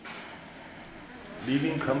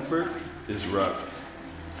Leaving comfort is rough,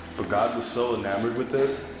 but God was so enamored with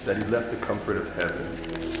us that he left the comfort of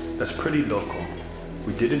heaven. That's pretty local.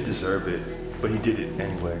 We didn't deserve it, but he did it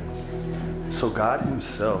anyway. So God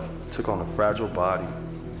himself took on a fragile body.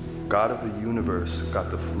 God of the universe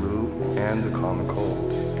got the flu and the common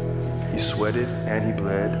cold. He sweated and he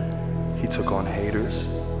bled. He took on haters.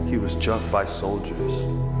 He was jumped by soldiers.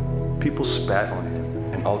 People spat on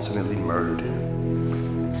him and ultimately murdered him.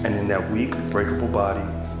 And in that weak, breakable body,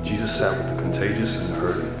 Jesus sat with the contagious and the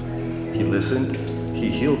hurting. He listened, he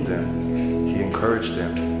healed them, he encouraged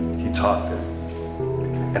them, he taught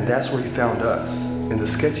them. And that's where he found us, in the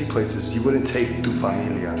sketchy places you wouldn't take tu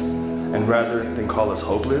familia. And rather than call us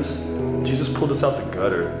hopeless, Jesus pulled us out the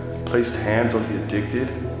gutter, placed hands on the addicted,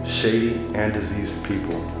 shady, and diseased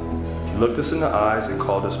people. He looked us in the eyes and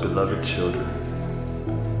called us beloved children.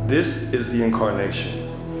 This is the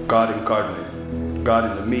incarnation, God incarnate.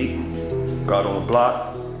 God in the meat, God on the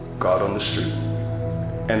block, God on the street.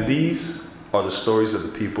 And these are the stories of the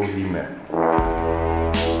people he met.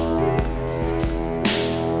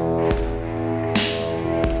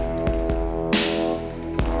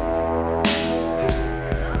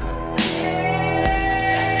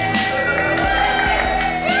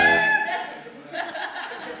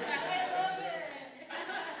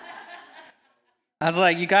 I was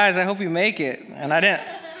like, you guys, I hope you make it. And I didn't.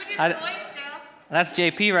 That's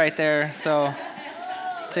JP right there. So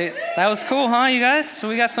that was cool, huh, you guys? So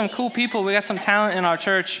we got some cool people. We got some talent in our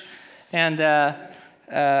church. And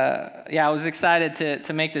I was excited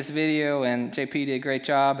to make this video, and JP did a great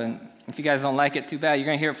job. And if you guys don't like it, too bad. You're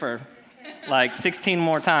going to hear it for like 16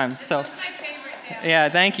 more times. So yeah,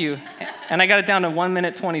 thank you. And I got it down to 1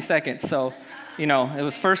 minute, 20 seconds. So, it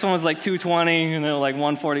was first one was like 2:20, and then like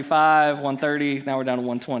 1:45, 1:30. Now we're down to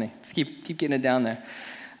 1:20. Just keep getting it down there.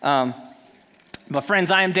 But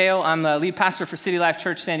friends, I am Dale. I'm the lead pastor for City Life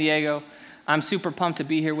Church San Diego. I'm super pumped to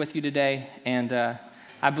be here with you today, and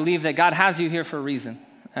I believe that God has you here for a reason.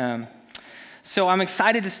 So I'm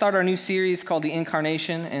excited to start our new series called The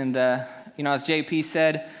Incarnation, and as JP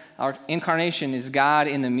said, our incarnation is God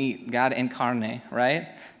in the meat, God incarnate, right?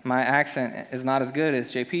 My accent is not as good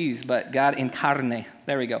as JP's, but God incarnate.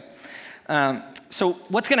 There we go. So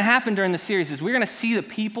what's going to happen during the series is we're going to see the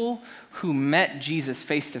people who met Jesus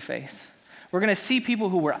face to face. We're going to see people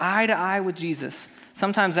who were eye to eye with Jesus.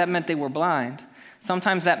 Sometimes that meant they were blind.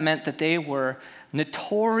 Sometimes that meant that they were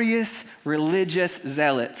notorious religious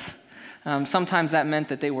zealots. Sometimes that meant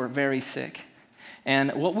that they were very sick.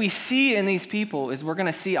 And what we see in these people is we're going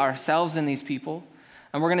to see ourselves in these people,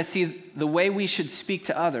 and we're going to see the way we should speak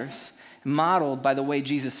to others modeled by the way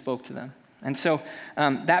Jesus spoke to them. And so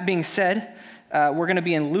that being said, we're going to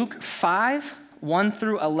be in Luke 5, 1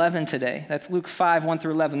 through 11 today. That's Luke 5, 1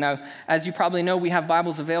 through 11. Now, as you probably know, we have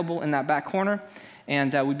Bibles available in that back corner,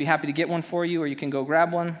 and we'd be happy to get one for you, or you can go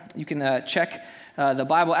grab one. You can check the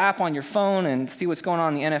Bible app on your phone and see what's going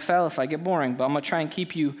on in the NFL if I get boring, but I'm going to try and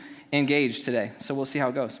keep you engaged today, so we'll see how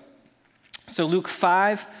it goes. So Luke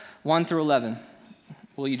 5, 1 through 11.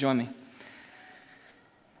 Will you join me?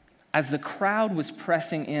 As the crowd was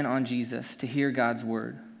pressing in on Jesus to hear God's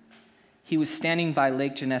word, he was standing by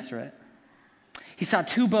Lake Gennesaret. He saw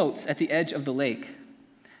two boats at the edge of the lake.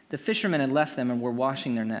 The fishermen had left them and were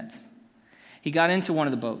washing their nets. He got into one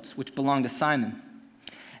of the boats, which belonged to Simon,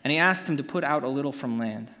 and he asked him to put out a little from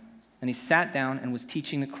land. And he sat down and was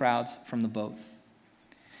teaching the crowds from the boat.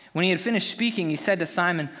 When he had finished speaking, he said to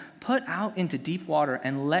Simon, "Put out into deep water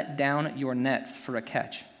and let down your nets for a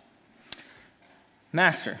catch."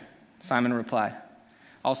 "Master," Simon replied,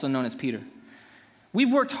 also known as Peter,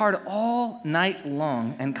 "we've worked hard all night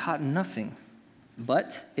long and caught nothing.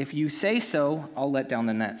 But if you say so, I'll let down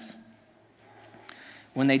the nets."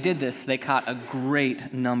 When they did this, they caught a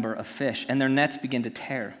great number of fish, and their nets began to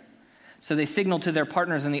tear. So they signaled to their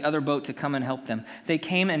partners in the other boat to come and help them. They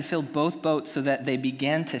came and filled both boats so that they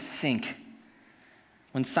began to sink.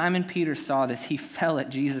 When Simon Peter saw this, he fell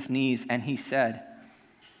at Jesus' knees and he said,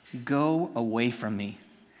 "Go away from me,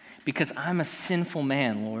 because I'm a sinful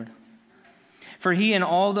man, Lord." For he and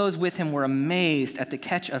all those with him were amazed at the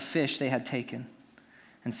catch of fish they had taken.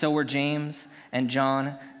 And so were James and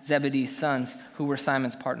John, Zebedee's sons, who were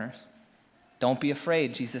Simon's partners. "Don't be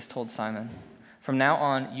afraid," Jesus told Simon. "From now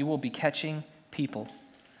on, you will be catching people."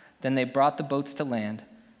 Then they brought the boats to land,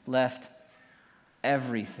 left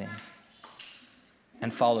everything,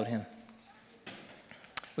 and followed him.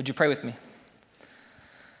 Would you pray with me?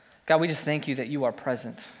 God, we just thank you that you are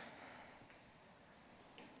present.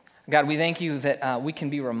 God, we thank you that we can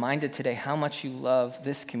be reminded today how much you love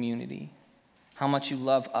this community, how much you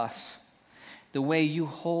love us. the way you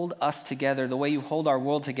hold us together, the way you hold our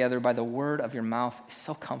world together by the word of your mouth is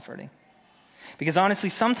so comforting. Because honestly,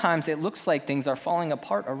 sometimes it looks like things are falling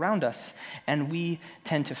apart around us, and we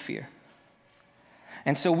tend to fear.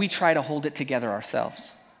 And so we try to hold it together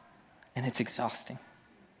ourselves, and it's exhausting.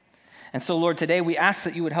 And so, Lord, today we ask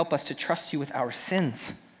that you would help us to trust you with our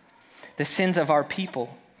sins, the sins of our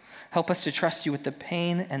people. Help us to trust you with the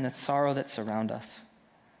pain and the sorrow that surround us.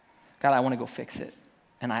 God, I want to go fix it,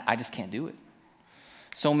 and I just can't do it.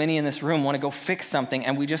 So many in this room want to go fix something,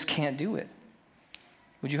 and we just can't do it.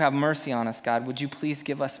 Would you have mercy on us, God? Would you please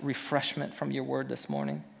give us refreshment from your word this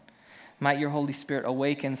morning? Might your Holy Spirit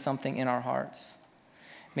awaken something in our hearts.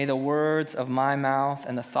 May the words of my mouth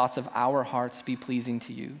and the thoughts of our hearts be pleasing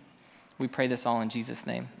to you. We pray this all in Jesus'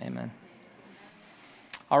 name. Amen.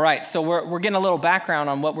 All right, so we're getting a little background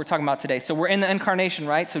on what we're talking about today. So we're in the incarnation,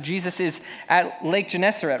 right? So Jesus is at Lake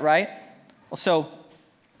Gennesaret, right? Well, so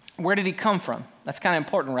where did he come from? That's kind of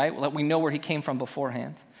important, right? Well, we know where he came from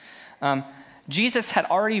beforehand. Jesus had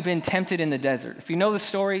already been tempted in the desert. If you know the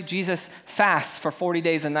story, Jesus fasts for 40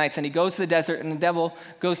 days and nights, and he goes to the desert, and the devil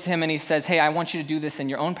goes to him and he says, hey, I want you to do this in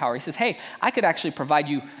your own power. He says, hey, I could actually provide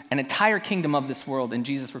you an entire kingdom of this world, and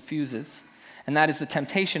Jesus refuses. And that is the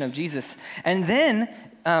temptation of Jesus. And then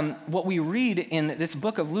what we read in this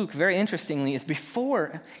book of Luke, very interestingly, is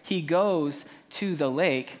before he goes to the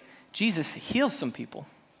lake, Jesus heals some people.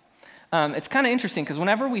 It's kind of interesting because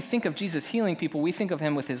whenever we think of Jesus healing people, we think of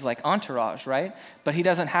him with his entourage, right? But he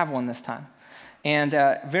doesn't have one this time. And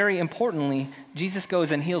very importantly, Jesus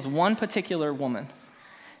goes and heals one particular woman.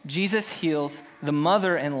 Jesus heals the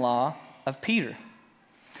mother-in-law of Peter.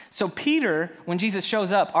 So Peter, when Jesus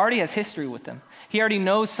shows up, already has history with him. He already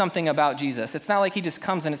knows something about Jesus. It's not like he just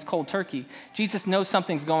comes and it's cold turkey. Jesus knows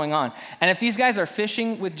something's going on. And if these guys are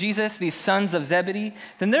fishing with Jesus, these sons of Zebedee,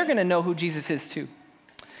 then they're going to know who Jesus is too.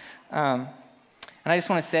 And I just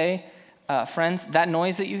want to say, friends, that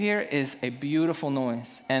noise that you hear is a beautiful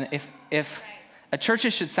noise. And if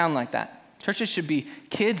churches should sound like that. Churches should be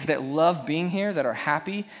kids that love being here, that are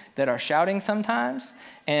happy, that are shouting sometimes.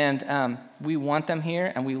 And we want them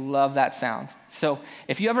here, and we love that sound. So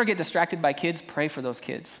if you ever get distracted by kids, pray for those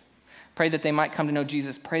kids. Pray that they might come to know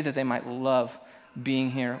Jesus. Pray that they might love being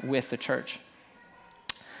here with the church.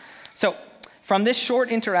 So from this short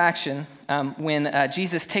interaction, when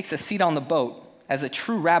Jesus takes a seat on the boat, as a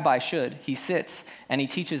true rabbi should, he sits and he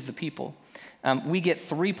teaches the people. We get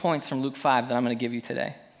 3 points from Luke 5 that I'm going to give you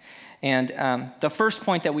today. And the first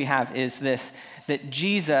point that we have is this, that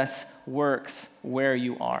Jesus works where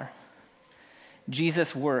you are.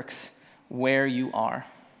 Jesus works where you are.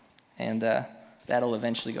 And that'll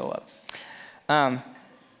eventually go up.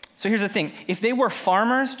 So here's the thing. If they were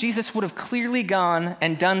farmers, Jesus would have clearly gone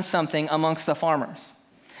and done something amongst the farmers.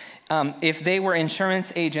 If they were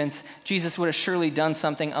insurance agents, Jesus would have surely done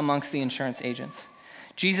something amongst the insurance agents.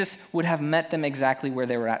 Jesus would have met them exactly where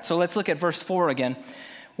they were at. So let's look at verse 4 again.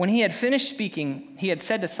 When he had finished speaking, he had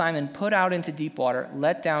said to Simon, "Put out into deep water,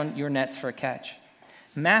 let down your nets for a catch."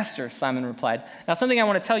 "Master," Simon replied. Now, something I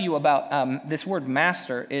want to tell you about this word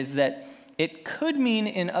master is that it could mean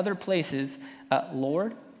in other places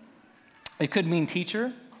Lord. It could mean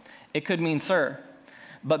teacher. It could mean sir.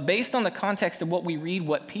 But based on the context of what we read,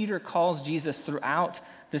 what Peter calls Jesus throughout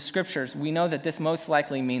the scriptures, we know that this most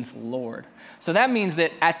likely means Lord. So that means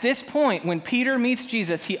that at this point, when Peter meets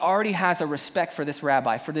Jesus, he already has a respect for this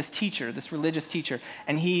rabbi, for this teacher, this religious teacher,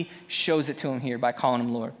 and he shows it to him here by calling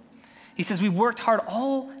him Lord. He says, "We worked hard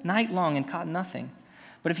all night long and caught nothing.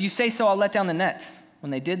 But if you say so, I'll let down the nets."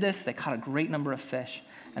 When they did this, they caught a great number of fish,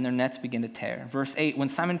 and their nets began to tear. Verse 8, when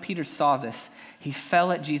Simon Peter saw this, he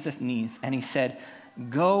fell at Jesus' knees, and he said,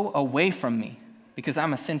 "Go away from me, because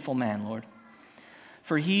I'm a sinful man, Lord."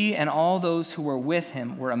 For he and all those who were with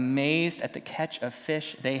him were amazed at the catch of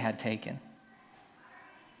fish they had taken.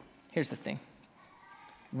 Here's the thing.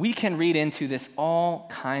 We can read into this all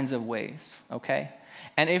kinds of ways, okay?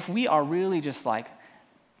 And if we are really just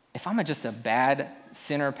if I'm just a bad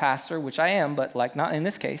sinner pastor, which I am, but not in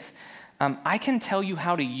this case, I can tell you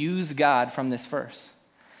how to use God from this verse.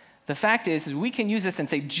 The fact is we can use this and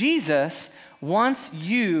say, Jesus wants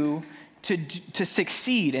you to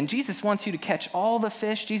succeed, and Jesus wants you to catch all the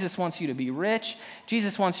fish. Jesus wants you to be rich.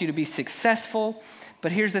 Jesus wants you to be successful.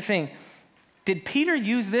 But here's the thing. Did Peter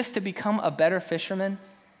use this to become a better fisherman?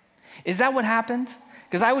 Is that what happened?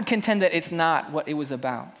 Because I would contend that it's not what it was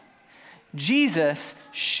about. Jesus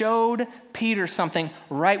showed Peter something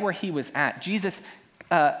right where he was at. Jesus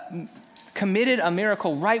committed a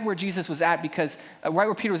miracle right where Jesus was at, right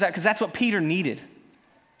where Peter was at, because that's what Peter needed.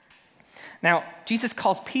 Now, Jesus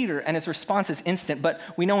calls Peter, and his response is instant, but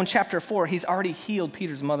we know in chapter 4, he's already healed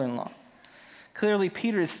Peter's mother-in-law. Clearly,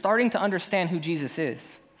 Peter is starting to understand who Jesus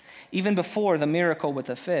is. Even before the miracle with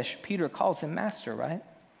the fish, Peter calls him master, right?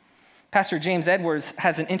 Pastor James Edwards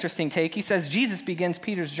has an interesting take. He says Jesus begins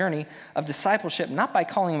Peter's journey of discipleship not by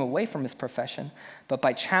calling him away from his profession, but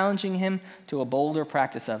by challenging him to a bolder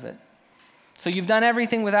practice of it. So you've done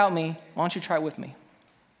everything without me. Why don't you try it with me?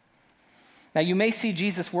 Now, you may see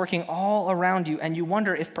Jesus working all around you, and you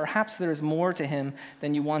wonder if perhaps there is more to him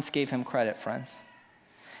than you once gave him credit, friends.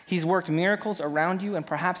 He's worked miracles around you, and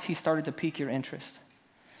perhaps he started to pique your interest.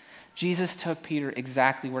 Jesus took Peter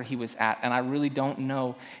exactly where he was at, and I really don't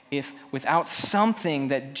know if without something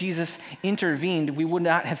that Jesus intervened, we would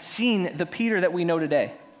not have seen the Peter that we know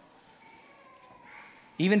today.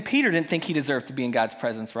 Even Peter didn't think he deserved to be in God's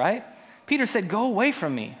presence, right? Peter said, "Go away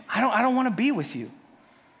from me. I don't want to be with you."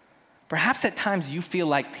 Perhaps at times you feel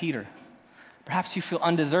like Peter. Perhaps you feel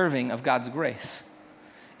undeserving of God's grace.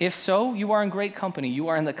 If so, you are in great company. You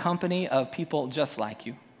are in the company of people just like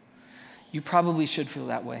you. You probably should feel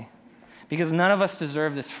that way because none of us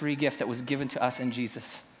deserve this free gift that was given to us in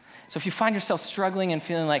Jesus. So if you find yourself struggling and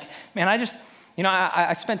feeling like, man,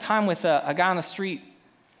 I spent time with a guy on the street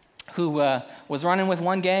who was running with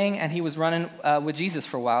one gang, and he was running with Jesus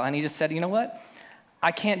for a while, and he just said, you know what?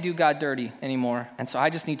 I can't do God dirty anymore, and so I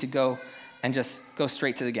just need to go and just go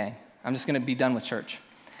straight to the gang. I'm just going to be done with church.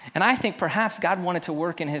 And I think perhaps God wanted to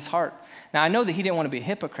work in his heart. Now, I know that he didn't want to be a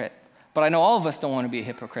hypocrite, but I know all of us don't want to be a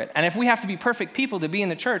hypocrite. And if we have to be perfect people to be in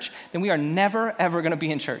the church, then we are never, ever going to be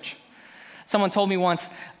in church. Someone told me once,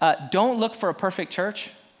 don't look for a perfect church.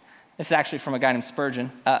 This is actually from a guy named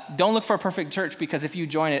Spurgeon. Don't look for a perfect church because if you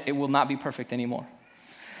join it, it will not be perfect anymore.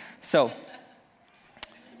 So,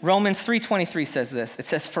 Romans 3:23 says this. It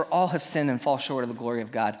says, "For all have sinned and fall short of the glory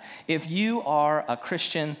of God." If you are a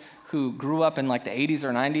Christian who grew up in like the 80s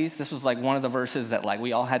or 90s, this was like one of the verses that like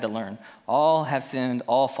we all had to learn. All have sinned,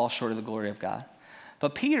 all fall short of the glory of God.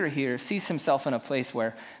 But Peter here sees himself in a place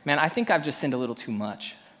where, man, I think I've just sinned a little too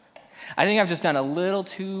much. I think I've just done a little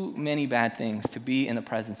too many bad things to be in the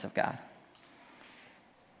presence of God.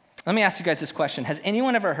 Let me ask you guys this question. Has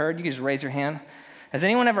anyone ever heard, you can just raise your hand, has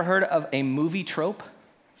anyone ever heard of a movie trope?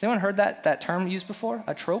 Has anyone heard that term used before,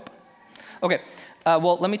 a trope? Okay,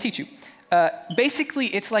 well, let me teach you. Basically,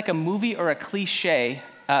 it's like a movie or a cliche,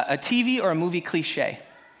 a TV or a movie cliche.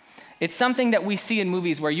 It's something that we see in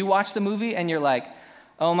movies where you watch the movie and you're like,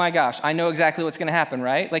 oh my gosh, I know exactly what's going to happen,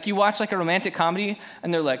 right? Like you watch like a romantic comedy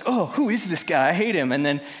and they're like, oh, who is this guy? I hate him. And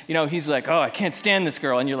then, he's like, oh, I can't stand this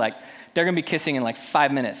girl. And you're like, they're going to be kissing in like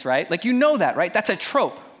 5 minutes, right? Like you know that, right? That's a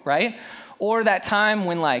trope, right? Or that time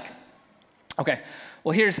when like, okay,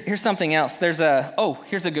 well, here's something else. Here's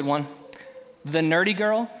a good one. The nerdy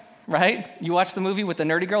girl, right? You watch the movie with the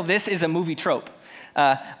nerdy girl. This is a movie trope.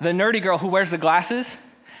 The nerdy girl who wears the glasses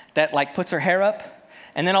that like puts her hair up.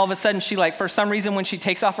 And then all of a sudden she like, for some reason when she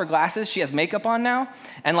takes off her glasses, she has makeup on now.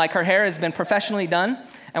 And like her hair has been professionally done.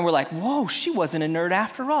 And we're like, whoa, she wasn't a nerd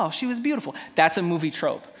after all. She was beautiful. That's a movie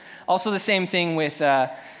trope. Also the same thing with,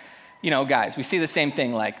 guys. We see the same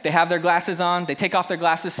thing. Like they have their glasses on. They take off their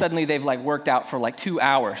glasses. Suddenly they've like worked out for like 2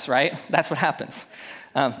 hours, right? That's what happens.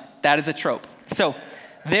 That is a trope. So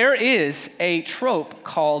there is a trope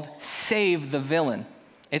called save the villain.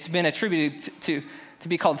 It's been attributed to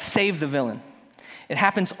be called save the villain. It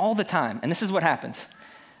happens all the time, and this is what happens.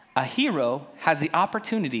 A hero has the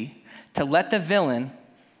opportunity to let the villain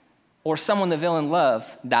or someone the villain loves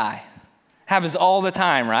die. Happens all the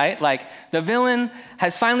time, right? Like the villain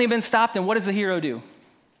has finally been stopped, and what does the hero do?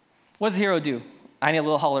 What does the hero do? I need a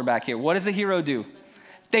little holler back here. What does the hero do?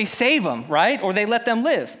 They save them, right? Or they let them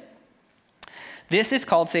live. This is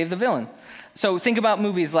called save the villain. So think about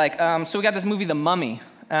movies like, so we got this movie, The Mummy.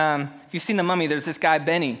 If you've seen The Mummy, there's this guy,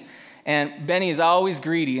 Benny. And Benny is always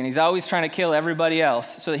greedy, and he's always trying to kill everybody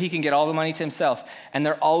else so that he can get all the money to himself. And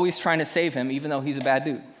they're always trying to save him, even though he's a bad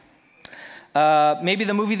dude. Maybe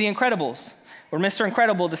the movie The Incredibles, where Mr.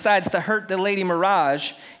 Incredible decides to hurt the Lady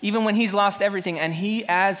Mirage, even when he's lost everything, and he,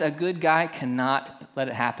 as a good guy, cannot let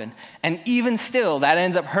it happen. And even still, that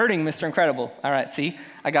ends up hurting Mr. Incredible. All right, see?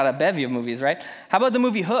 I got a bevy of movies, right? How about the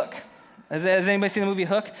movie Hook? Has anybody seen the movie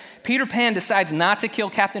Hook? Peter Pan decides not to kill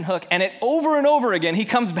Captain Hook, and over and over again, he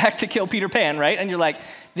comes back to kill Peter Pan, right? And you're like,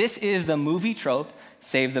 this is the movie trope,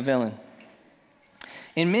 save the villain.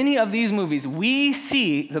 In many of these movies, we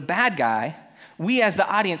see the bad guy, we as the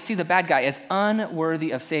audience see the bad guy as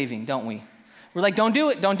unworthy of saving, don't we? We're like, don't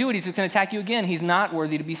do it, he's just going to attack you again. He's not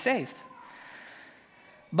worthy to be saved.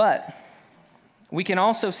 But we can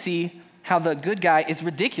also see how the good guy is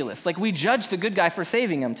ridiculous. Like we judge the good guy for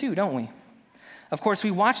saving him too, don't we? Of course,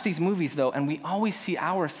 we watch these movies, though, and we always see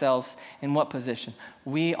ourselves in what position?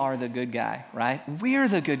 We are the good guy, right? We're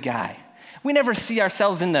the good guy. We never see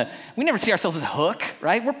ourselves as Hook,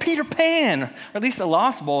 right? We're Peter Pan, or at least the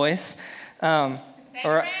Lost Boys.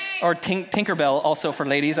 Or Tinkerbell also for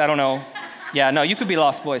ladies, I don't know. Yeah, no, you could be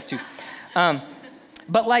Lost Boys too.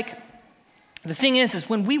 But like, the thing is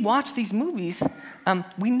when we watch these movies,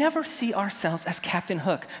 we never see ourselves as Captain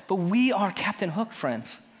Hook, but we are Captain Hook,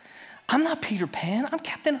 friends. I'm not Peter Pan, I'm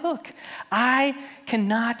Captain Hook. I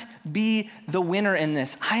cannot be the winner in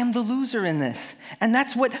this. I am the loser in this. And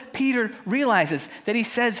that's what Peter realizes, that he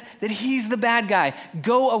says that he's the bad guy.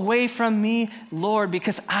 Go away from me, Lord,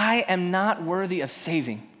 because I am not worthy of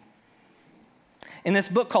saving. In this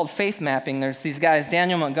book called Faith Mapping, there's these guys,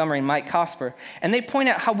 Daniel Montgomery and Mike Cosper, and they point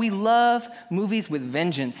out how we love movies with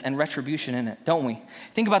vengeance and retribution in it, don't we?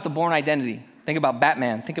 Think about The Bourne Identity. Think about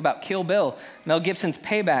Batman. Think about Kill Bill, Mel Gibson's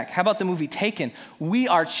Payback. How about the movie Taken? We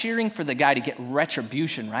are cheering for the guy to get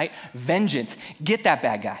retribution, right? Vengeance. Get that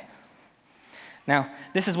bad guy. Now,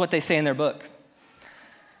 this is what they say in their book.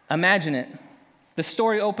 Imagine it. The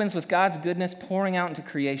story opens with God's goodness pouring out into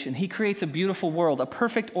creation. He creates a beautiful world, a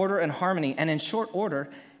perfect order and harmony, and in short order,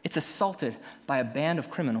 it's assaulted by a band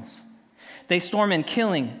of criminals. They storm in,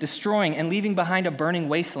 killing, destroying, and leaving behind a burning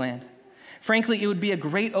wasteland. Frankly, it would be a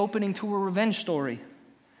great opening to a revenge story.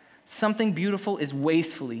 Something beautiful is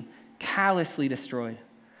wastefully, callously destroyed.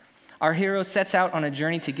 Our hero sets out on a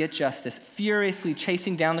journey to get justice, furiously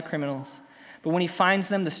chasing down the criminals. But when he finds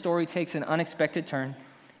them, the story takes an unexpected turn.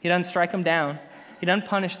 He doesn't strike them down. He doesn't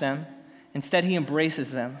punish them. Instead, he embraces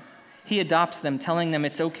them. He adopts them, telling them,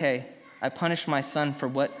 "It's okay. I punished my son for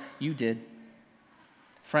what you did."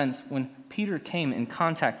 Friends, when Peter came in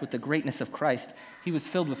contact with the greatness of Christ, he was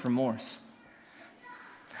filled with remorse.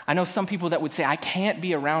 I know some people that would say, I can't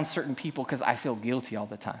be around certain people because I feel guilty all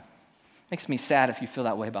the time. Makes me sad if you feel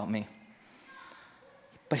that way about me.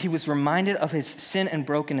 But he was reminded of his sin and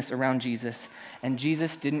brokenness around Jesus, and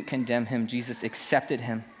Jesus didn't condemn him. Jesus accepted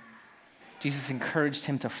him. Jesus encouraged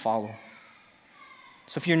him to follow.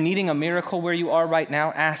 So if you're needing a miracle where you are right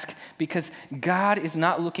now, ask, because God is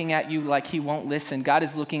not looking at you like he won't listen. God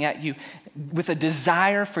is looking at you with a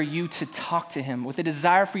desire for you to talk to him, with a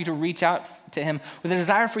desire for you to reach out to him, with a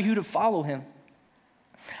desire for you to follow him.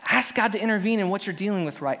 Ask God to intervene in what you're dealing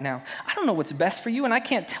with right now. I don't know what's best for you, and I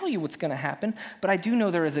can't tell you what's going to happen, but I do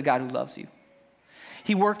know there is a God who loves you.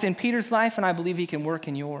 He worked in Peter's life, and I believe he can work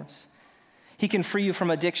in yours. He can free you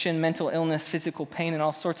from addiction, mental illness, physical pain, and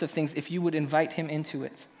all sorts of things if you would invite him into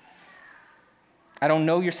it. I don't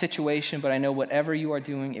know your situation, but I know whatever you are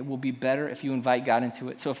doing, it will be better if you invite God into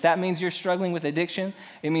it. So if that means you're struggling with addiction,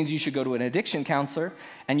 it means you should go to an addiction counselor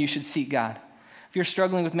and you should seek God. If you're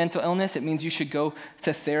struggling with mental illness, it means you should go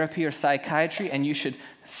to therapy or psychiatry and you should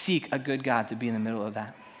seek a good God to be in the middle of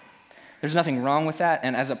that. There's nothing wrong with that.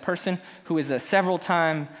 And as a person who is a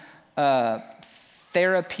several-time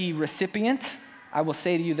therapy recipient, I will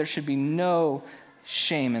say to you, there should be no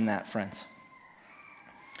shame in that, friends.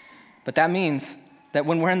 But that means that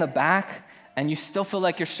when we're in the back and you still feel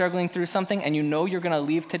like you're struggling through something and you know you're going to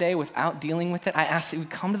leave today without dealing with it, I ask that you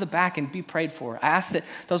come to the back and be prayed for. I ask that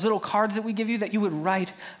those little cards that we give you, that you would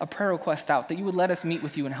write a prayer request out, that you would let us meet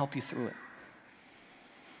with you and help you through it.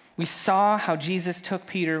 We saw how Jesus took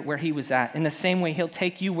Peter where he was at. In the same way, he'll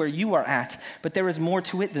take you where you are at, but there is more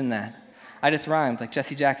to it than that. I just rhymed like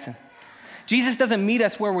Jesse Jackson. Jesus doesn't meet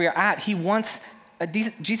us where we are at.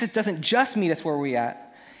 Jesus doesn't just meet us where we're at.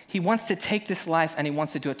 He wants to take this life and he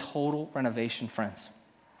wants to do a total renovation, friends.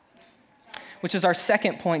 Which is our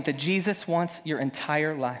second point, that Jesus wants your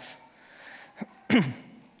entire life.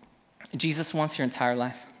 Jesus wants your entire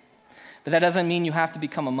life. But that doesn't mean you have to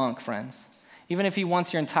become a monk, friends. Even if he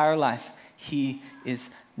wants your entire life, he is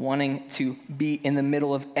wanting to be in the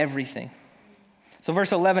middle of everything. So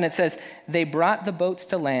verse 11, it says, they brought the boats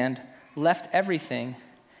to land, left everything,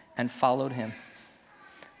 and followed him.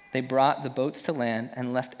 They brought the boats to land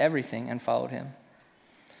and left everything and followed him.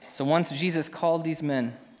 So once Jesus called these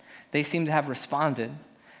men, they seem to have responded,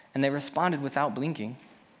 and they responded without blinking.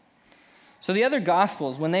 So the other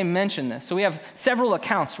Gospels, when they mention this, so we have several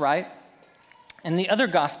accounts, right? In the other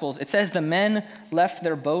Gospels, it says the men left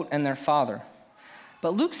their boat and their father.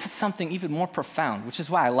 But Luke says something even more profound, which is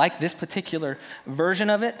why I like this particular version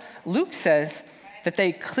of it. Luke says that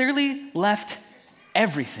they clearly left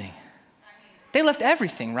everything. They left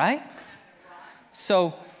everything, right?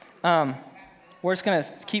 So we're just going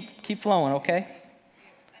to keep flowing, okay?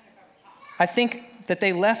 I think that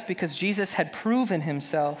they left because Jesus had proven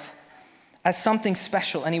himself as something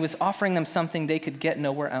special, and he was offering them something they could get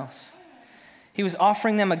nowhere else. He was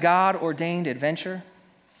offering them a God-ordained adventure.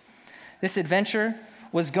 This adventure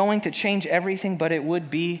was going to change everything, but it would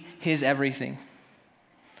be his everything.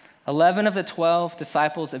 11 of the 12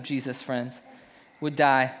 disciples of Jesus, friends, would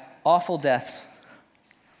die awful deaths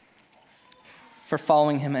for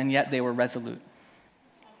following him, and yet they were resolute.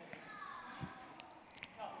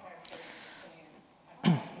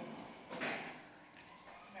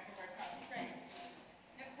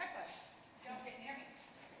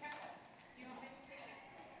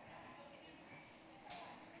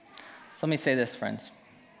 So let me say this, friends.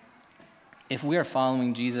 If we are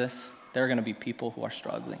following Jesus, there are going to be people who are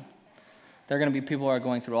struggling. There are going to be people who are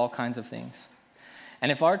going through all kinds of things.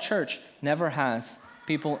 And if our church never has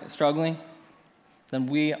people struggling, then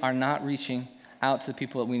we are not reaching out to the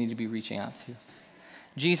people that we need to be reaching out to.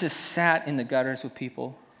 Jesus sat in the gutters with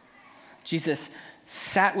people. Jesus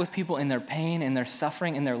sat with people in their pain, in their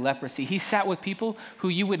suffering, in their leprosy. He sat with people who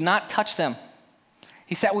you would not touch them.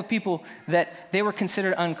 He sat with people that they were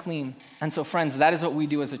considered unclean. And so, friends, that is what we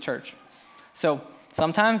do as a church. So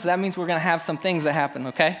sometimes that means we're going to have some things that happen,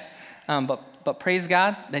 okay? But praise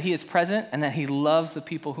God that he is present and that he loves the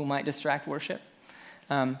people who might distract worship.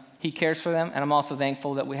 He cares for them, and I'm also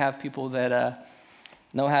thankful that we have people that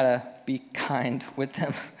know how to be kind with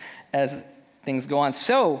them as things go on.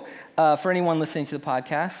 So for anyone listening to the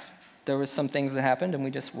podcast, there was some things that happened, and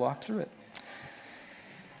we just walked through it.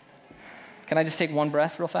 Can I just take one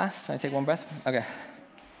breath real fast? Can I take one breath? Okay.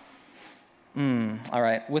 All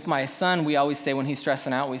right. With my son, we always say when he's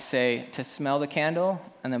stressing out, we say to smell the candle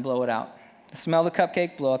and then blow it out. To smell the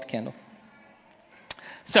cupcake, blow out the candle.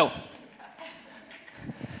 So,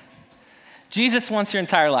 Jesus wants your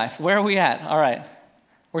entire life. Where are we at? All right.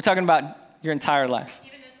 We're talking about your entire life.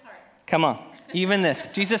 Even this part. Come on. Even this.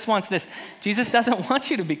 Jesus wants this. Jesus doesn't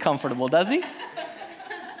want you to be comfortable, does he?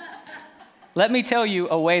 Let me tell you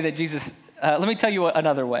a way that let me tell you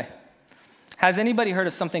another way. Has anybody heard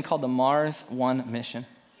of something called the Mars One mission?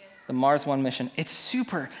 Yes. The Mars One mission. It's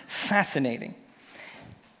super fascinating.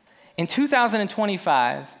 In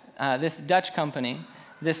 2025, this Dutch company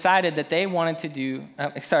decided that they wanted to do,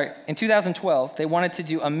 in 2012, they wanted to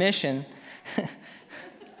do a mission.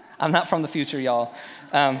 I'm not from the future, y'all.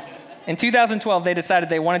 In 2012, they decided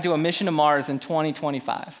they wanted to do a mission to Mars in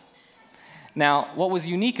 2025. Now, what was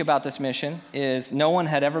unique about this mission is no one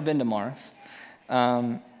had ever been to Mars.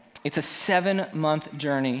 It's a 7-month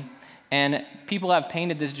journey, and people have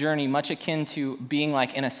painted this journey much akin to being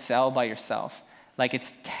like in a cell by yourself. Like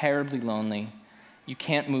it's terribly lonely. You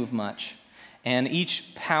can't move much. And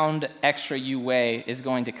each pound extra you weigh is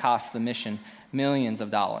going to cost the mission millions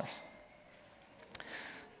of dollars.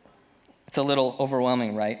 It's a little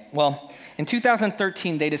overwhelming, right? Well, in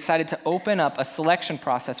 2013, they decided to open up a selection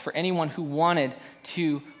process for anyone who wanted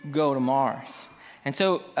to go to Mars. And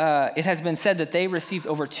so it has been said that they received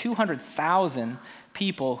over 200,000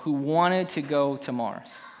 people who wanted to go to Mars.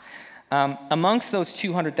 Amongst those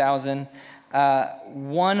 200,000,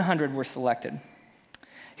 100 were selected.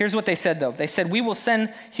 Here's what they said, though. They said, we will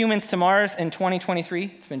send humans to Mars in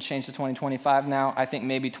 2023. It's been changed to 2025 now. I think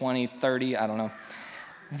maybe 2030. I don't know.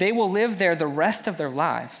 They will live there the rest of their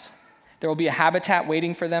lives. There will be a habitat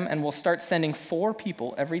waiting for them, and we'll start sending 4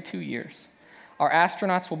 people every 2 years. Our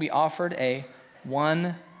astronauts will be offered a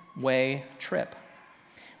one-way trip.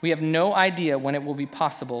 We have no idea when it will be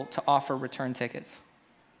possible to offer return tickets.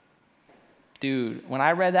 Dude, when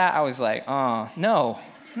I read that, I was like, no.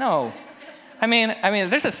 I mean,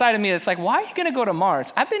 there's a side of me that's like, why are you going to go to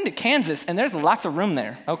Mars? I've been to Kansas, and there's lots of room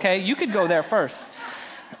there, okay? You could go there first.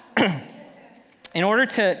 In order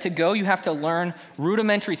to go, you have to learn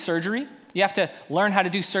rudimentary surgery. You have to learn how to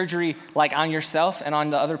do surgery like on yourself and on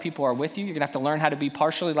the other people who are with you. You're going to have to learn how to be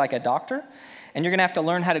partially like a doctor. And you're going to have to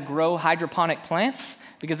learn how to grow hydroponic plants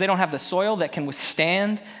because they don't have the soil that can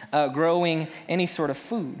withstand growing any sort of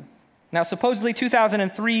food. Now, supposedly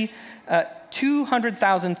 200,003,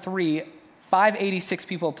 586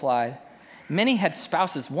 people applied. Many had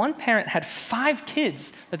spouses. One parent had 5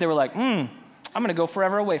 kids that they were like, I'm going to go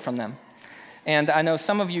forever away from them. And I know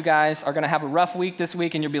some of you guys are going to have a rough week this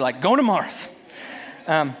week, and you'll be like, go to Mars.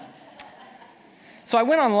 So I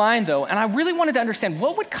went online, though, and I really wanted to understand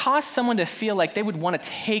what would cause someone to feel like they would want to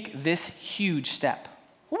take this huge step.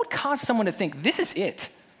 What would cause someone to think, this is it?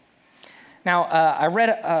 Now, I read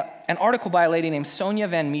an article by a lady named Sonia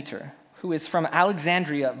Van Meter, who is from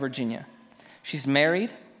Alexandria, Virginia. She's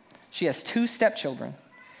married. She has 2 stepchildren.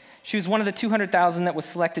 She was one of the 200,000 that was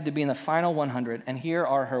selected to be in the final 100, and here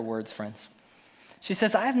are her words, friends. She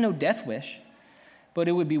says, I have no death wish, but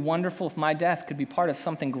it would be wonderful if my death could be part of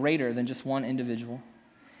something greater than just one individual.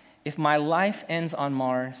 If my life ends on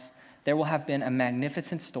Mars, there will have been a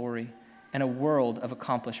magnificent story and a world of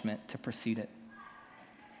accomplishment to precede it.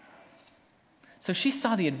 So she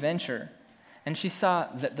saw the adventure And she saw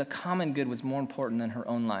that the common good was more important than her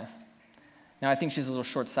own life. Now, I think she's a little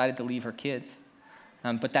short-sighted to leave her kids,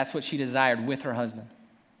 but that's what she desired with her husband.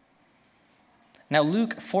 Now,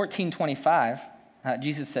 Luke 14:25,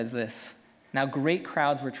 Jesus says this, "Now great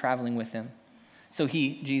crowds were traveling with him. So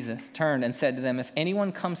he, Jesus, turned and said to them, 'If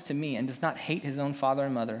anyone comes to me and does not hate his own father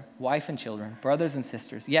and mother, wife and children, brothers and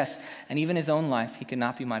sisters, yes, and even his own life, he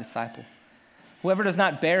cannot be my disciple. Whoever does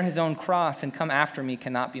not bear his own cross and come after me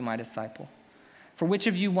cannot be my disciple. For which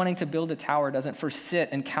of you wanting to build a tower doesn't first sit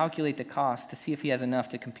and calculate the cost to see if he has enough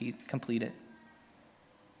to complete it?'"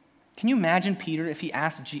 Can you imagine Peter if he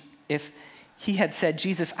had said,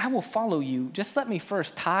 "Jesus, I will follow you. Just let me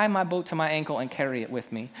first tie my boat to my ankle and carry it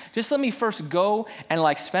with me. Just let me first go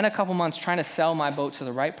and spend a couple months trying to sell my boat to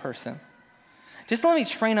the right person. Just let me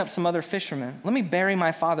train up some other fishermen. Let me bury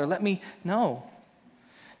my father. No.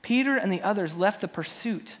 Peter and the others left the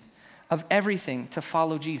pursuit of everything to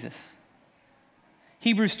follow Jesus.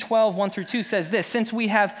 Hebrews 12:1-2 says this, "Since we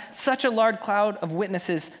have such a large cloud of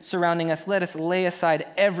witnesses surrounding us, let us lay aside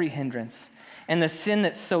every hindrance and the sin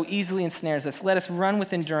that so easily ensnares us. Let us run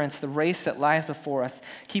with endurance the race that lies before us,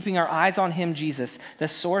 keeping our eyes on him, Jesus, the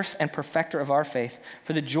source and perfecter of our faith.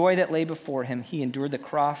 For the joy that lay before him, he endured the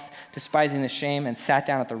cross, despising the shame, and sat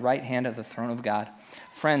down at the right hand of the throne of God."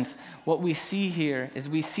 Friends, what we see here is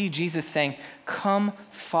we see Jesus saying, "Come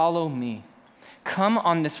follow me. Come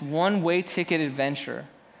on this one-way ticket adventure."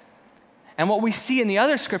 And what we see in the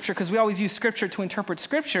other scripture, because we always use scripture to interpret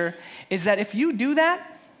scripture, is that if you do that,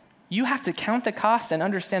 you have to count the cost and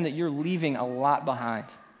understand that you're leaving a lot behind.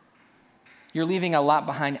 You're leaving a lot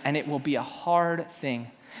behind, and it will be a hard thing.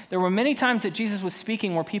 There were many times that Jesus was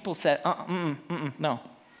speaking where people said, no.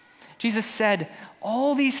 Jesus said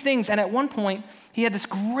all these things, and at one point, he had this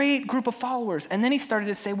great group of followers, and then he started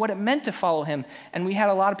to say what it meant to follow him, and we had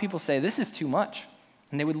a lot of people say, "This is too much,"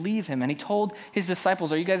 and they would leave him, and he told his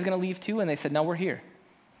disciples, "Are you guys going to leave too?" And they said, "No, we're here.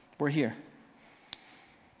 We're here."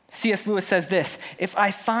 C.S. Lewis says this, "If I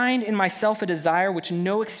find in myself a desire which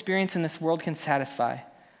no experience in this world can satisfy,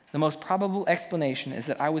 the most probable explanation is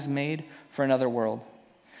that I was made for another world."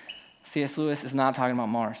 C.S. Lewis is not talking about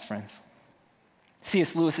Mars, friends.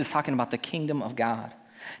 C.S. Lewis is talking about the kingdom of God.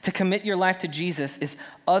 To commit your life to Jesus is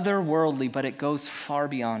otherworldly, but it goes far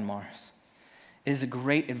beyond Mars. It is a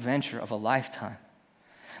great adventure of a lifetime.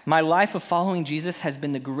 My life of following Jesus has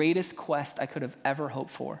been the greatest quest I could have ever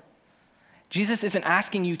hoped for. Jesus isn't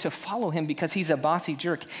asking you to follow him because he's a bossy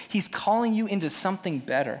jerk. He's calling you into something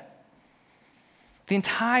better. The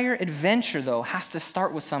entire adventure, though, has to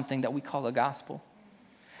start with something that we call the gospel.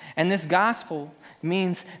 And this gospel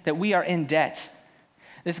means that we are in debt.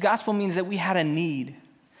 This gospel means that we had a need.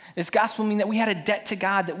 This gospel means that we had a debt to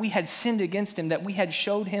God, that we had sinned against him, that we had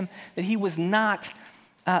showed him that he was not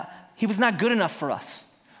good enough for us.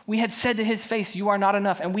 We had said to his face, "You are not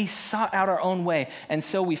enough," and we sought out our own way. And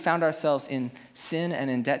so we found ourselves in sin and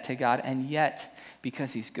in debt to God. And yet,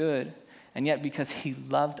 because he's good, and yet because he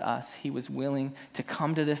loved us, he was willing to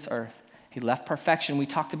come to this earth. He left perfection, we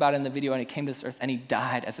talked about it in the video, and he came to this earth and he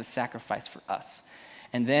died as a sacrifice for us.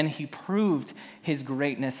 And then he proved his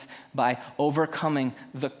greatness by overcoming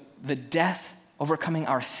the death, overcoming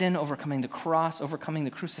our sin, overcoming the cross, overcoming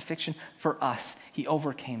the crucifixion for us. He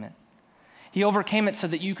overcame it. He overcame it so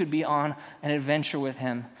that you could be on an adventure with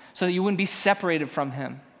him, so that you wouldn't be separated from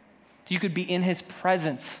him. So you could be in his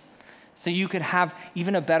presence, so you could have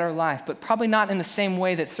even a better life, but probably not in the same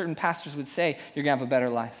way that certain pastors would say you're going to have a better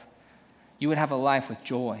life. You would have a life with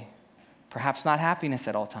joy, perhaps not happiness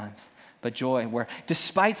at all times, but joy, where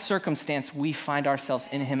despite circumstance, we find ourselves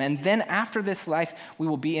in him. And then after this life, we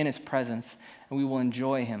will be in his presence, and we will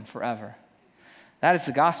enjoy him forever. That is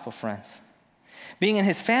the gospel, friends. Being in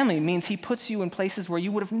his family means he puts you in places where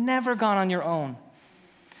you would have never gone on your own.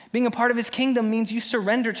 Being a part of his kingdom means you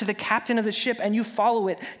surrender to the captain of the ship and you follow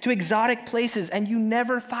it to exotic places, and you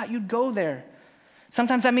never thought you'd go there.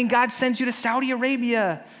 Sometimes that means God sends you to Saudi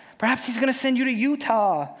Arabia. Perhaps he's going to send you to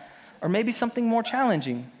Utah, or maybe something more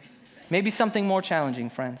challenging.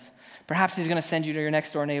 Friends. Perhaps he's going to send you to your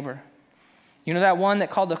next door neighbor. You know that one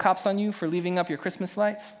that called the cops on you for leaving up your Christmas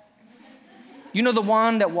lights? You know the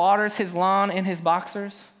one that waters his lawn in his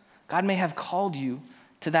boxers? God may have called you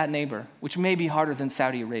to that neighbor, which may be harder than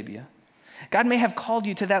Saudi Arabia. God may have called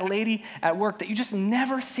you to that lady at work that you just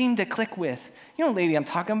never seem to click with. You know the lady I'm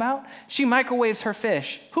talking about? She microwaves her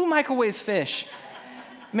fish. Who microwaves fish?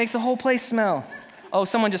 It makes the whole place smell. Oh,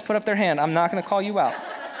 someone just put up their hand. I'm not going to call you out.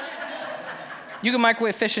 You can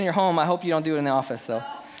microwave fish in your home. I hope you don't do it in the office, though,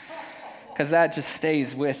 because that just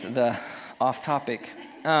stays with the off topic.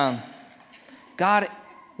 God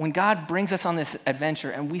when God brings us on this adventure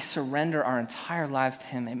and we surrender our entire lives to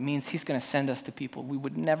him, it means he's going to send us to people we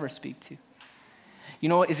would never speak to. You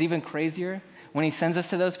know what is even crazier? When he sends us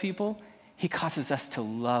to those people, he causes us to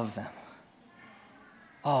love them.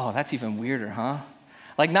 Oh, that's even weirder, huh?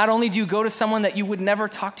 Like, not only do you go to someone that you would never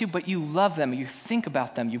talk to, but you love them, you think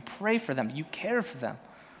about them, you pray for them, you care for them.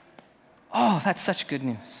 Oh, that's such good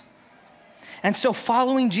news. And so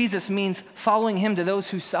following Jesus means following him to those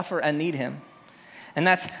who suffer and need him. And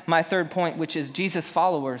that's my third point, which is Jesus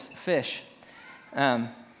followers fish.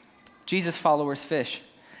 Jesus followers fish.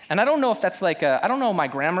 And I don't know if that's like I don't know my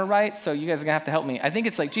grammar right, so you guys are going to have to help me. I think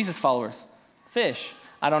it's like Jesus followers fish.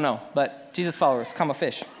 I don't know, but Jesus followers, comma,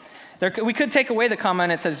 fish. We could take away the comma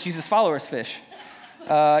and it says Jesus followers fish.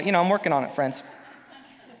 I'm working on it, friends.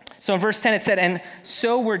 So in verse 10 it said, and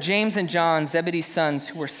so were James and John, Zebedee's sons,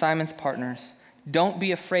 who were Simon's partners. Don't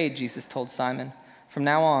be afraid, Jesus told Simon. From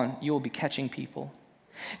now on, you will be catching people.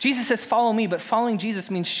 Jesus says, follow me, but following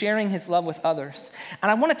Jesus means sharing his love with others.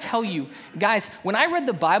 And I want to tell you, guys, when I read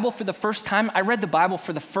the Bible for the first time, I read the Bible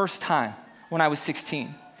for the first time when I was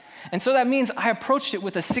 16. And so that means I approached it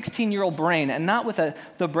with a 16-year-old brain and not with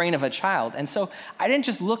the brain of a child. And so I didn't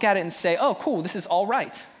just look at it and say, oh, cool, this is all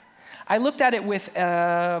right. I looked at it with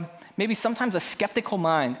maybe sometimes a skeptical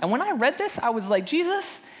mind. And when I read this, I was like,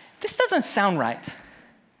 Jesus, this doesn't sound right.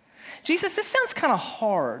 Jesus, this sounds kind of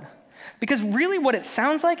hard. Because really what it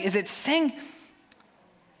sounds like is it's saying,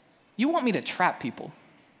 you want me to trap people.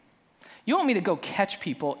 You want me to go catch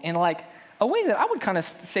people in like a way that I would kind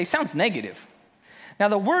of say sounds negative. Now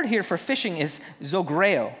the word here for fishing is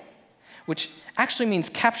zogreo, which actually means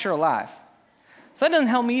capture alive. So that doesn't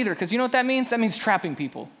help me either, because you know what that means? That means trapping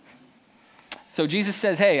people. So Jesus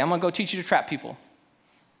says, hey, I'm going to go teach you to trap people.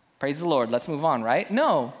 Praise the Lord. Let's move on, right?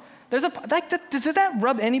 No. Does that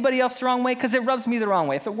rub anybody else the wrong way? Because it rubs me the wrong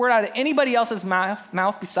way. If it were out of anybody else's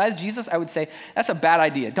mouth besides Jesus, I would say, that's a bad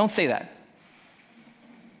idea. Don't say that.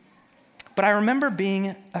 But I remember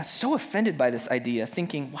being so offended by this idea,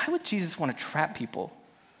 thinking, why would Jesus want to trap people?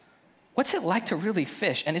 What's it like to really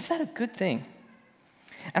fish? And is that a good thing?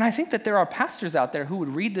 And I think that there are pastors out there who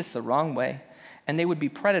would read this the wrong way, and they would be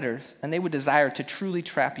predators, and they would desire to truly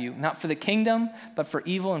trap you, not for the kingdom, but for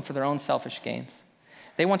evil and for their own selfish gains.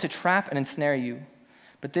 They want to trap and ensnare you.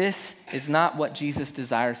 But this is not what Jesus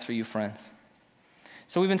desires for you, friends.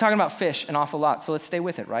 So we've been talking about fish an awful lot, so let's stay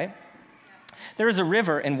with it, right? There is a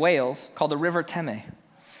river in Wales called the River Teme.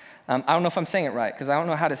 I don't know if I'm saying it right, because I don't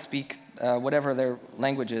know how to speak whatever their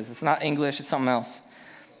language is. It's not English, it's something else.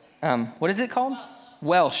 What is it called?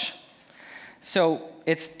 Welsh. So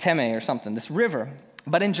it's Teme or something, this river.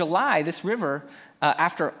 But in July, this river,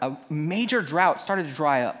 after a major drought, started to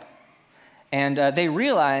dry up. And they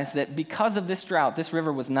realized that because of this drought, this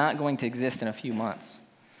river was not going to exist in a few months.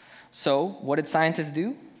 So what did scientists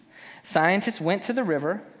do? Scientists went to the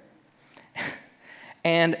river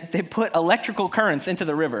and they put electrical currents into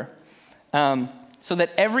the river so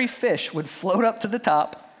that every fish would float up to the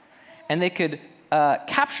top and they could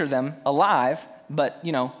capture them alive, but,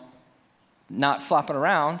 not flopping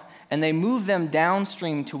around. And they moved them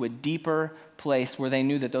downstream to a deeper place where they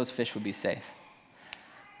knew that those fish would be safe.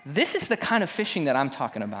 This is the kind of fishing that I'm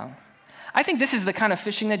talking about. I think this is the kind of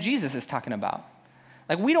fishing that Jesus is talking about.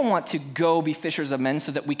 Like, we don't want to go be fishers of men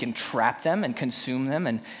so that we can trap them and consume them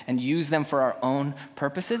and use them for our own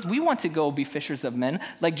purposes. We want to go be fishers of men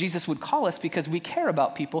like Jesus would call us because we care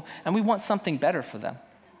about people and we want something better for them.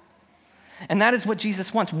 And that is what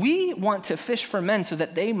Jesus wants. We want to fish for men so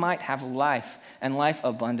that they might have life and life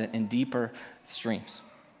abundant in deeper streams.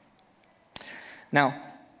 Now,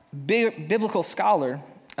 biblical scholar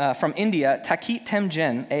from India, Takit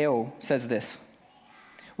Temjen Ao, says this: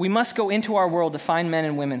 we must go into our world to find men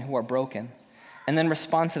and women who are broken and then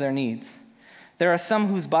respond to their needs. There are some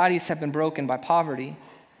whose bodies have been broken by poverty,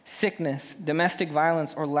 sickness, domestic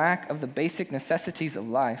violence, or lack of the basic necessities of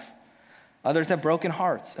life. Others have broken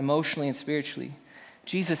hearts, emotionally and spiritually.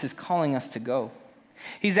 Jesus is calling us to go.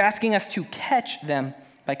 He's asking us to catch them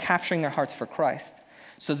by capturing their hearts for Christ,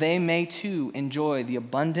 so they may too enjoy the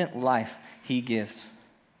abundant life he gives.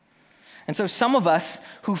 And so some of us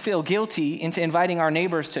who feel guilty into inviting our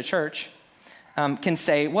neighbors to church can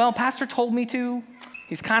say, well, pastor told me to.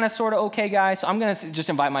 He's kind of sort of okay guy, so I'm going to just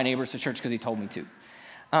invite my neighbors to church because he told me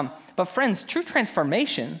to. But friends, true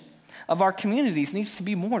transformation of our communities needs to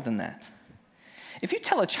be more than that. If you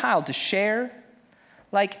tell a child to share,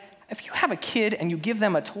 like if you have a kid and you give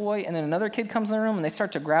them a toy and then another kid comes in the room and they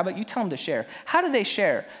start to grab it, you tell them to share. How do they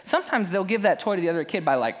share? Sometimes they'll give that toy to the other kid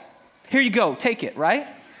by like, here you go, take it, right?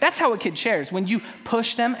 That's how a kid shares. When you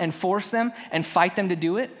push them and force them and fight them to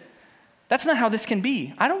do it, That's not how this can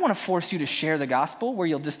be. I don't want to force you to share the gospel where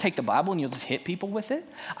you'll just take the Bible and you'll just hit people with it.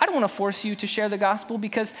 I don't want to force you to share the gospel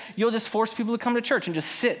because you'll just force people to come to church and just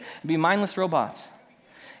sit and be mindless robots.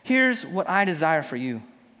 Here's what I desire for you.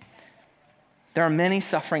 There are many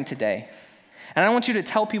suffering today. And I don't want you to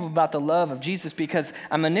tell people about the love of Jesus because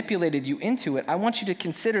I manipulated you into it. I want you to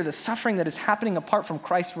consider the suffering that is happening apart from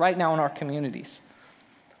Christ right now in our communities.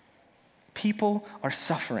 People are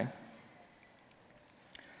suffering.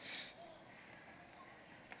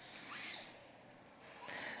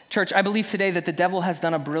 Church, I believe today that the devil has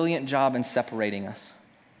done a brilliant job in separating us.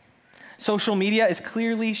 Social media is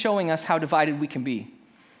clearly showing us how divided we can be.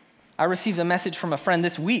 I received a message from a friend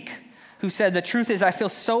this week who said, the truth is I feel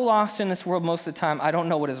so lost in this world most of the time, I don't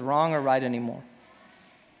know what is wrong or right anymore.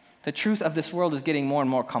 The truth of this world is getting more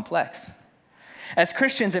and more complex. As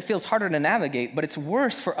Christians, it feels harder to navigate, but it's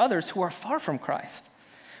worse for others who are far from Christ.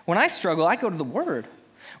 When I struggle, I go to the Word.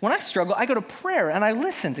 When I struggle, I go to prayer and I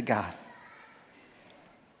listen to God.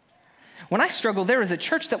 When I struggle, there is a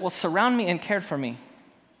church that will surround me and care for me.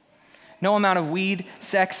 No amount of weed,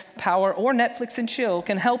 sex, power, or Netflix and chill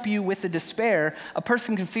can help you with the despair a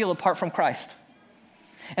person can feel apart from Christ.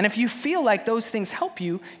 And if you feel like those things help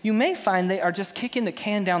you, you may find they are just kicking the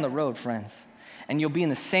can down the road, friends. And you'll be in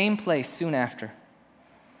the same place soon after.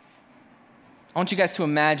 I want you guys to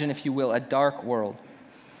imagine, if you will, a dark world.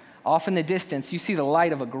 Off in the distance, you see the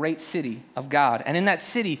light of a great city of God. And in that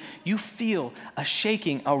city, you feel a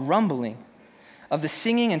shaking, a rumbling of the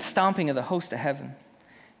singing and stomping of the host of heaven.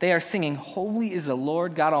 They are singing, "Holy is the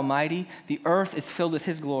Lord God Almighty. The earth is filled with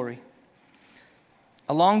his glory."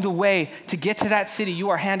 Along the way, to get to that city,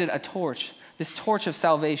 you are handed a torch, this torch of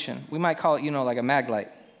salvation. We might call it, like a mag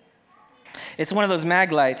light. It's one of those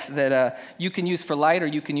mag lights that you can use for light or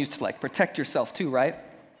you can use to protect yourself too, right?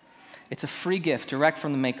 It's a free gift direct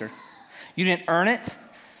from the Maker. You didn't earn it.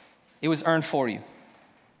 It was earned for you.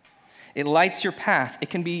 It lights your path. It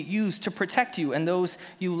can be used to protect you and those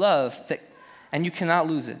you love, and you cannot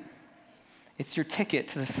lose it. It's your ticket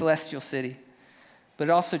to the celestial city, but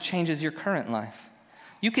it also changes your current life.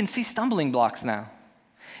 You can see stumbling blocks now.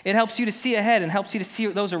 It helps you to see ahead and helps you to see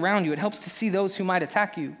those around you. It helps to see those who might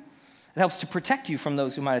attack you. It helps to protect you from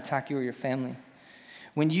those who might attack you or your family.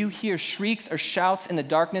 When you hear shrieks or shouts in the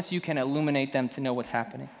darkness, you can illuminate them to know what's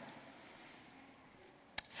happening.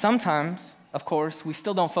 Sometimes, of course, we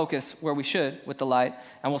still don't focus where we should with the light,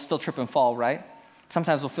 and we'll still trip and fall, right?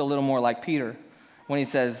 Sometimes we'll feel a little more like Peter when he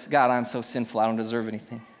says, "God, I'm so sinful, I don't deserve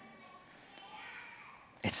anything."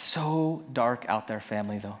 It's so dark out there,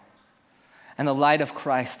 family, though. And the light of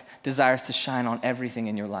Christ desires to shine on everything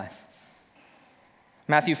in your life.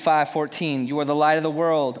 Matthew 5:14, "You are the light of the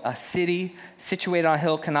world. A city situated on a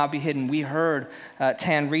hill cannot be hidden." We heard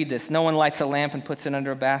Tan read this. "No one lights a lamp and puts it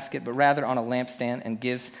under a basket, but rather on a lampstand and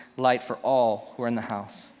gives light for all who are in the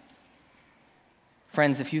house."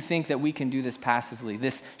 Friends, if you think that we can do this passively,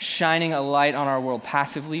 this shining a light on our world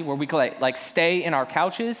passively, where we can stay in our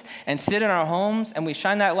couches and sit in our homes and we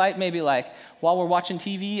shine that light maybe while we're watching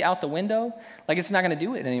TV out the window, it's not going to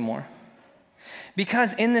do it anymore.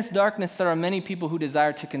 Because in this darkness, there are many people who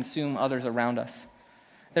desire to consume others around us.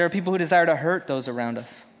 There are people who desire to hurt those around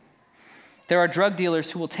us. There are drug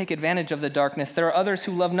dealers who will take advantage of the darkness. There are others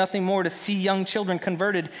who love nothing more to see young children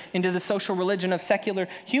converted into the social religion of secular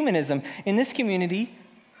humanism. In this community,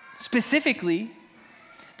 specifically,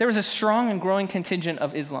 there is a strong and growing contingent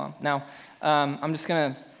of Islam. Now, I'm just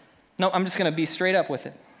going to be straight up with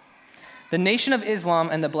it. The Nation of Islam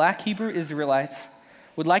and the Black Hebrew Israelites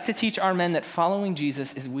would like to teach our men that following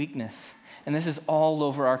Jesus is weakness. And this is all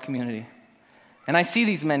over our community. And I see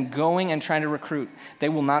these men going and trying to recruit. They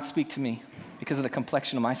will not speak to me because of the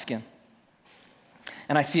complexion of my skin.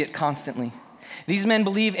 And I see it constantly. These men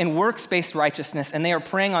believe in works-based righteousness, and they are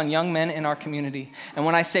preying on young men in our community. And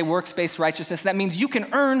when I say works-based righteousness, that means you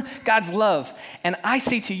can earn God's love. And I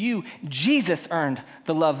say to you, Jesus earned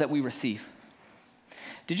the love that we receive.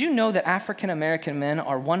 Did you know that African American men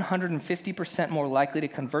are 150% more likely to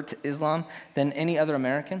convert to Islam than any other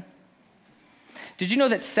American? Did you know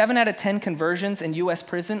that 7 out of 10 conversions in U.S.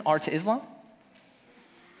 prison are to Islam?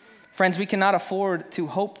 Friends, we cannot afford to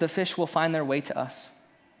hope the fish will find their way to us.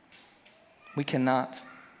 We cannot.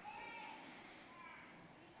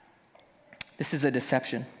 This is a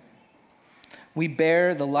deception. We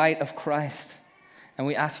bear the light of Christ, and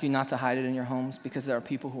we ask you not to hide it in your homes because there are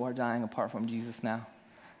people who are dying apart from Jesus now.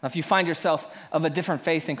 Now, if you find yourself of a different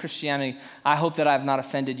faith in Christianity, I hope that I have not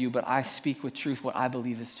offended you, but I speak with truth what I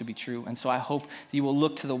believe is to be true. And so I hope that you will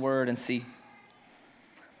look to the Word and see.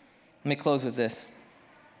 Let me close with this.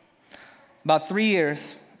 About 3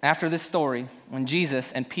 years after this story, when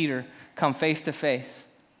Jesus and Peter come face to face,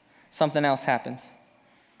 something else happens.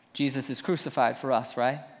 Jesus is crucified for us,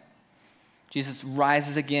 right? Jesus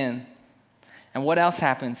rises again. And what else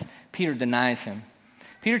happens? Peter denies him.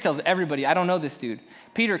 Peter tells everybody, I don't know this dude.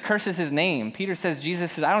 Peter curses his name. Peter says,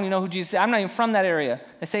 I don't even know who Jesus is. I'm not even from that area.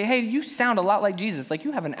 They say, hey, you sound a lot like Jesus. Like,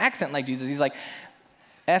 you have an accent like Jesus. He's like,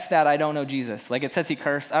 F that, I don't know Jesus. Like, it says he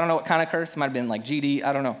cursed. I don't know what kind of curse. It might have been like GD.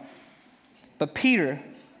 I don't know. But Peter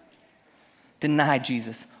denied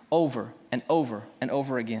Jesus over and over and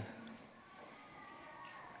over again.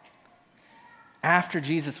 After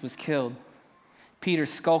Jesus was killed, Peter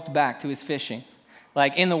skulked back to his fishing.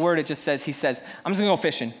 Like, in the word, it just says, he says, I'm just going to go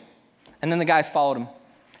fishing. And then the guys followed him.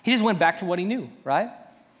 He just went back to what he knew, right?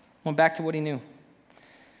 Went back to what he knew.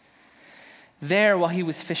 There, while he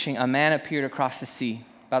was fishing, a man appeared across the sea,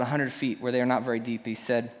 about 100 feet, where they are not very deep. He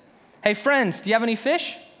said, hey, friends, do you have any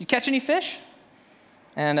fish? You catch any fish?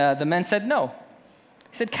 And the men said, no.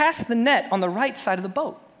 He said, cast the net on the right side of the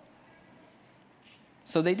boat.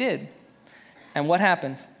 So they did. And what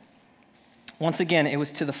happened? Once again, it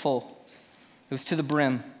was to the full. It was to the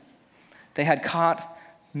brim. They had caught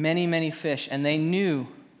many, many fish, and they knew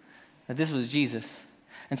that this was Jesus.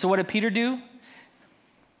 And so what did Peter do?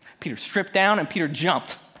 Peter stripped down and Peter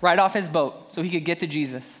jumped right off his boat so he could get to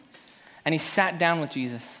Jesus. And he sat down with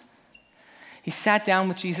Jesus. He sat down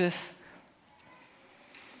with Jesus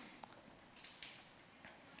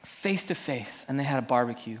face to face, and they had a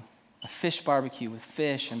barbecue, a fish barbecue with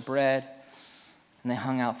fish and bread, and they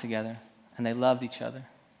hung out together, and they loved each other.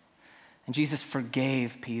 And Jesus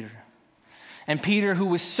forgave Peter. And Peter, who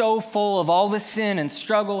was so full of all this sin and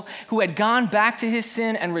struggle, who had gone back to his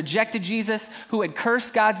sin and rejected Jesus, who had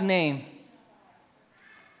cursed God's name,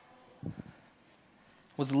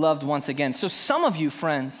 was loved once again. So some of you,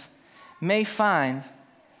 friends, may find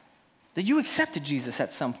that you accepted Jesus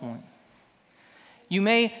at some point. You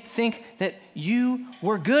may think that you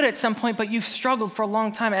were good at some point, but you've struggled for a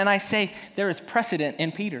long time. And I say there is precedent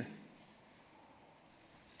in Peter.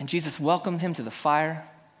 And Jesus welcomed him to the fire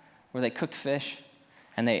where they cooked fish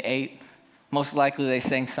and they ate. Most likely they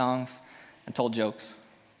sang songs and told jokes.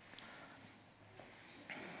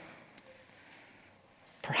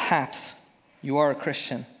 Perhaps you are a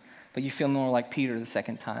Christian, but you feel more like Peter the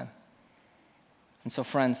second time. And so,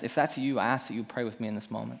 friends, if that's you, I ask that you pray with me in this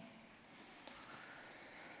moment.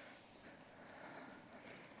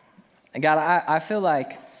 And God, I feel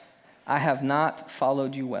like I have not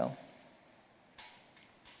followed you well.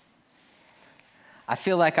 I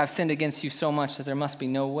feel like I've sinned against you so much that there must be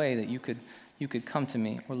no way that you could come to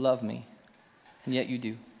me or love me, and yet you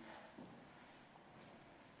do.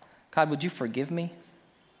 God, would you forgive me?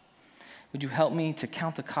 Would you help me to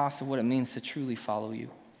count the cost of what it means to truly follow you?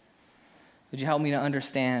 Would you help me to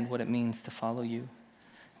understand what it means to follow you?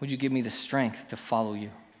 Would you give me the strength to follow you?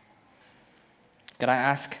 God, I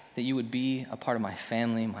ask that you would be a part of my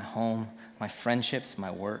family, my home, my friendships,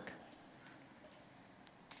 my work.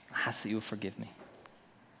 I ask that you would forgive me.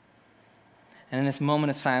 And in this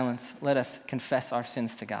moment of silence, let us confess our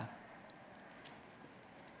sins to God.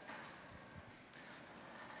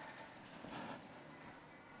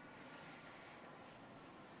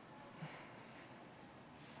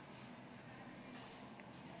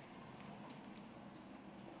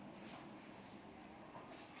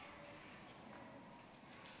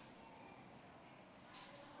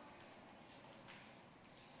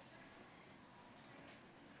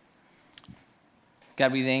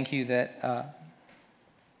 God, we thank you that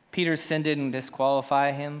Peter's sin didn't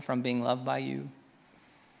disqualify him from being loved by you.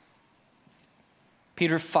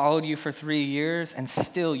 Peter followed you for 3 years, and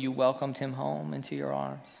still you welcomed him home into your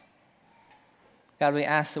arms. God, we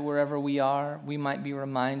ask that wherever we are, we might be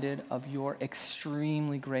reminded of your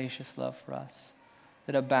extremely gracious love for us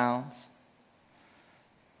that abounds.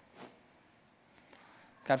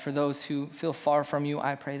 God, for those who feel far from you,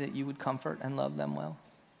 I pray that you would comfort and love them well.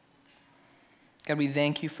 God, we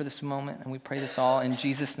thank you for this moment, and we pray this all in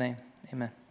Jesus' name. Amen.